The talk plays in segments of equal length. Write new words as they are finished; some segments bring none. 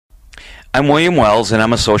I'm William Wells, and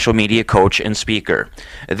I'm a social media coach and speaker.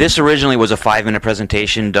 This originally was a 5-minute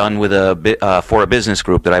presentation done with for a business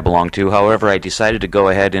group that I belong to. However, I decided to go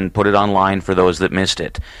ahead and put it online for those that missed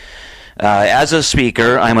it. As a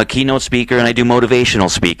speaker, I'm a keynote speaker and I do motivational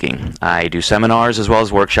speaking. I do seminars as well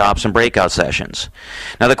as workshops and breakout sessions.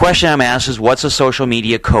 Now, the question I'm asked is, what's a social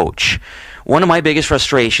media coach? One of my biggest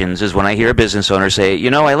frustrations is when I hear a business owner say,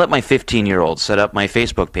 I let my 15-year-old set up my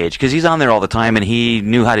Facebook page because he's on there all the time and he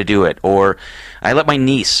knew how to do it. Or I let my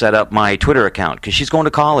niece set up my Twitter account because she's going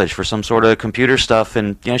to college for some sort of computer stuff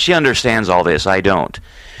and she understands all this. I don't.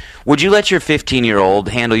 Would you let your 15-year-old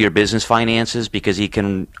handle your business finances because he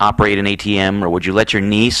can operate an ATM? Or would you let your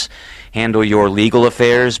niece handle your legal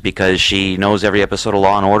affairs because she knows every episode of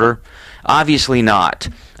Law and Order? Obviously not.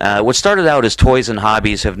 What started out as toys and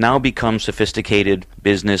hobbies have now become sophisticated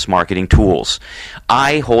business marketing tools.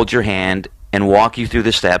 I hold your hand and walk you through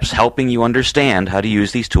the steps, helping you understand how to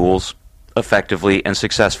use these tools effectively and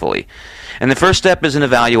successfully. And the first step is an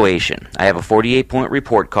evaluation. I have a 48-point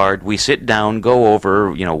report card. We sit down, go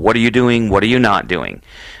over, what are you doing, what are you not doing.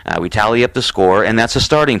 We tally up the score, and that's a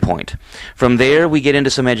starting point. From there, we get into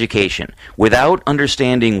some education. Without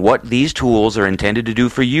understanding what these tools are intended to do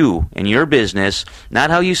for you and your business, not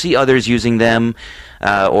how you see others using them,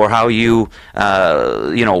 or how you,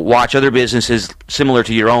 watch other businesses similar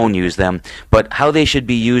to your own use them, but how they should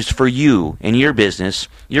be used for you and your business,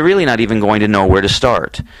 you're really not even going to know where to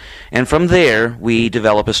start. And from there, we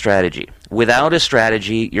develop a strategy. Without a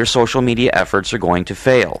strategy, your social media efforts are going to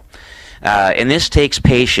fail. And this takes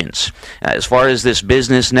patience. As far as this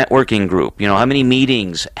business networking group, how many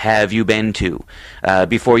meetings have you been to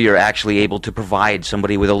before you're actually able to provide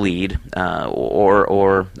somebody with a lead or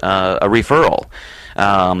a referral?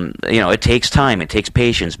 It takes time. It takes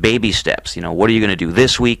patience, baby steps. What are you going to do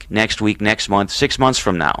this week, next month, 6 months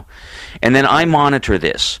from now? And then I monitor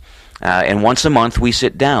this. And once a month we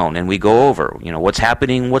sit down and we go over, what's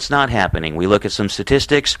happening, what's not happening. We look at some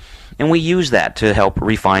statistics and we use that to help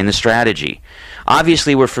refine the strategy.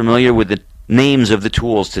 Obviously, we're familiar with the names of the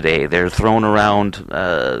tools today. They're thrown around,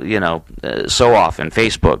 so often,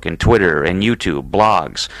 Facebook and Twitter and YouTube,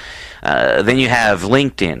 blogs. Then you have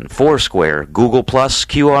LinkedIn, Foursquare, Google+,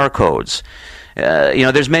 QR codes.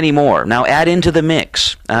 There's many more. Now add into the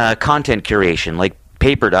mix content curation like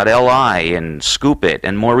Paper.li and Scoop.it,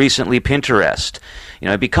 and more recently Pinterest.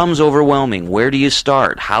 It becomes overwhelming. Where do you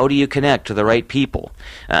start? How do you connect to the right people?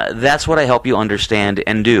 That's what I help you understand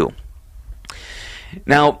and do.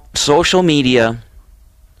 Now, social media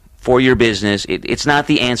for your business, it's not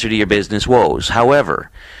the answer to your business woes. However,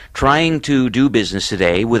 trying to do business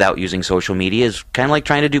today without using social media is kind of like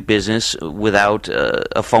trying to do business without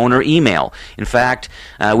a phone or email. In fact,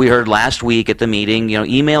 we heard last week at the meeting,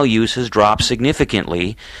 email use has dropped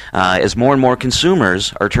significantly as more and more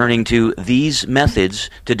consumers are turning to these methods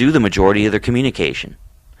to do the majority of their communication.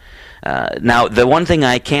 Now, the one thing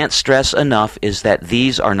I can't stress enough is that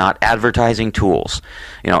these are not advertising tools.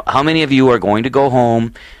 How many of you are going to go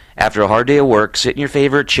home after a hard day of work, sit in your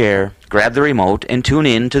favorite chair, grab the remote, and tune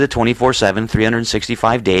in to the 24/7,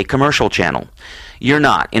 365-day commercial channel? You're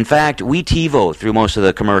not. In fact, we TiVo through most of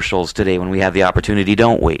the commercials today when we have the opportunity,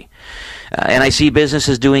 don't we? And I see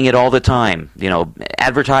businesses doing it all the time.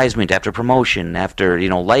 Advertisement after promotion, after,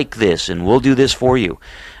 like this, and we'll do this for you.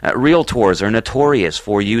 Realtors are notorious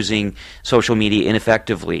for using social media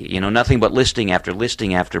ineffectively. Nothing but listing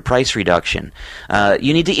after price reduction.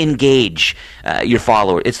 You need to engage your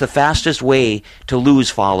follower. It's the fastest way to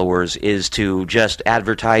lose followers is to just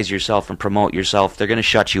advertise yourself and promote yourself. They're going to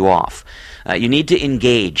shut you off. You need to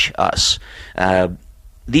engage us.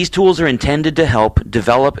 These tools are intended to help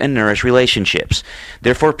develop and nourish relationships.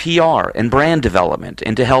 They're for PR and brand development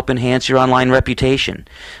and to help enhance your online reputation.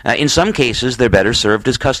 In some cases, they're better served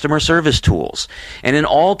as customer service tools. And in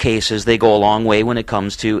all cases, they go a long way when it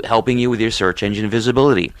comes to helping you with your search engine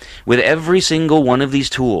visibility. With every single one of these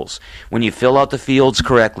tools, when you fill out the fields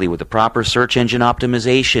correctly with the proper search engine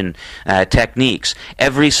optimization techniques,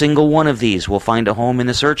 every single one of these will find a home in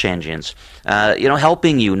the search engines,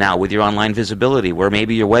 helping you now with your online visibility where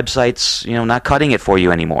maybe your website's not cutting it for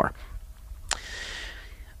you anymore.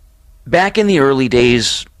 Back in the early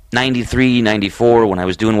days, 93, 94, when I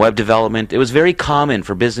was doing web development, it was very common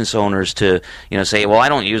for business owners to say, well, I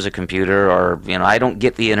don't use a computer, or I don't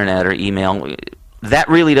get the internet or email. That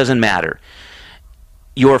really doesn't matter.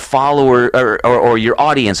 Your follower or your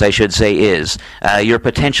audience, I should say, is your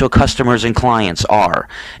potential customers and clients are.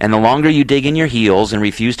 And the longer you dig in your heels and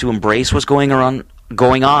refuse to embrace what's going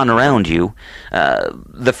on around you,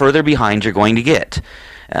 the further behind you're going to get.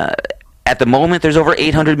 At the moment, there's over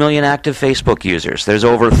 800 million active Facebook users. There's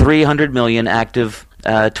over 300 million active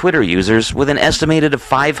Twitter users, with an estimated of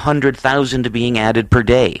 500,000 being added per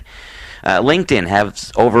day. LinkedIn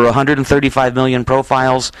has over 135 million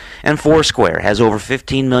profiles, and Foursquare has over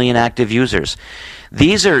 15 million active users.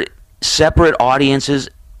 These are separate audiences.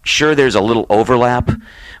 Sure, there's a little overlap,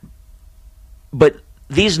 but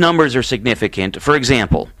these numbers are significant. For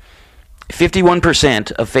example,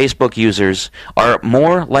 51% of Facebook users are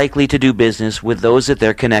more likely to do business with those that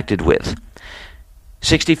they're connected with.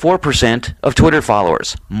 64% of Twitter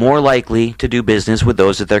followers more likely to do business with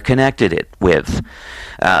those that they're connected with.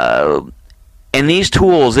 And these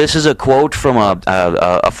tools, this is a quote from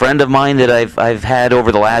a friend of mine that I've had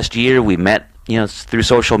over the last year. We met through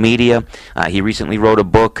social media. He recently wrote a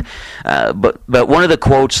book. But one of the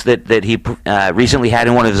quotes that he recently had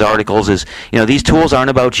in one of his articles is, these tools aren't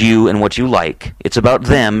about you and what you like. It's about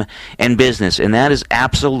them and business. And that is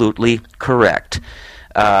absolutely correct.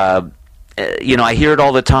 I hear it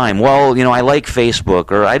all the time. Well, I like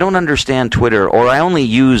Facebook, or I don't understand Twitter, or I only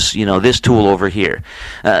use, this tool over here.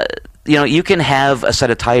 You can have a set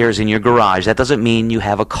of tires in your garage. That doesn't mean you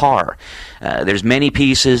have a car. There's many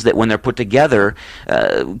pieces that, when they're put together,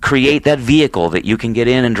 create that vehicle that you can get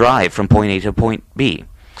in and drive from point A to point B.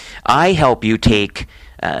 I help you take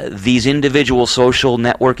these individual social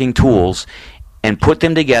networking tools and put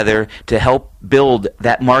them together to help build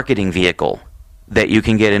that marketing vehicle that you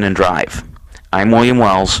can get in and drive. I'm William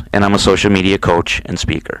Wells, and I'm a social media coach and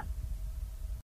speaker.